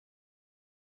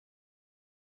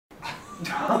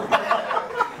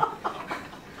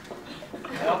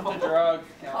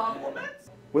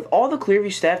With all the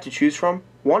Clearview staff to choose from,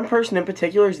 one person in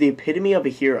particular is the epitome of a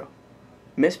hero,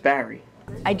 Ms.Barry.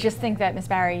 I just think that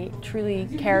Ms.Barry truly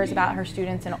cares about her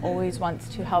students and always wants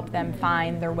to help them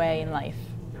find their way in life.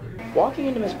 Walking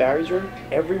into Ms.Barry's room,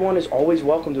 everyone is always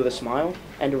welcomed with a smile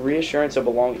and a reassurance of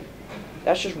belonging.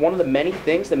 That's just one of the many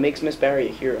things that makes Ms.Barry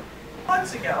a hero.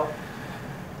 Months ago,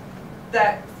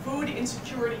 that food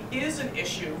insecurity is an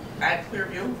issue at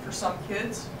Clearview for some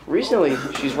kids. Recently,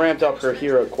 she's ramped up her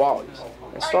hero qualities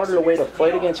and started a way to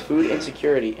fight against food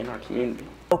insecurity in our community.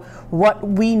 What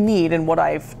we need and what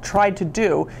I've tried to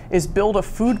do is build a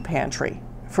food pantry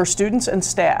for students and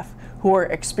staff who are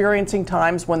experiencing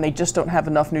times when they just don't have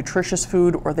enough nutritious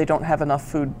food or they don't have enough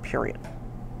food, period.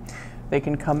 They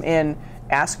can come in,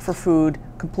 ask for food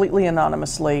completely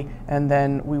anonymously, and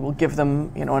then we will give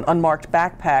them, an unmarked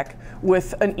backpack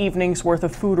with an evening's worth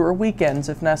of food or a weekend's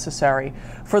if necessary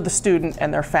for the student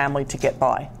and their family to get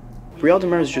by. Brielle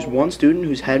Demers is just one student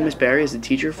who's had Ms.Barry as a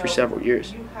teacher for several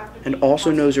years and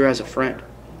also knows her as a friend.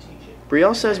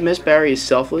 Brielle says Ms.Barry is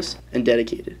selfless and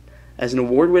dedicated as an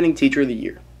award-winning teacher of the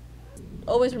year.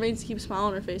 Always remains to keep a smile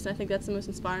on her face, and I think that's the most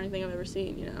inspiring thing I've ever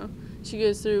seen, She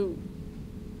goes through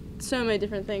so many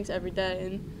different things every day,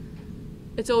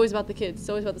 and it's always about the kids, it's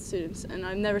always about the students, and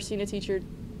I've never seen a teacher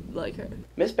like her.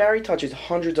 Ms.Barry touches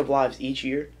hundreds of lives each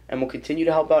year and will continue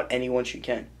to help out anyone she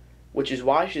can, which is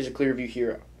why she's a Clearview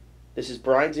hero. This is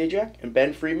Zayicek and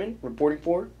Ben Friedman reporting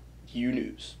for U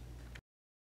News.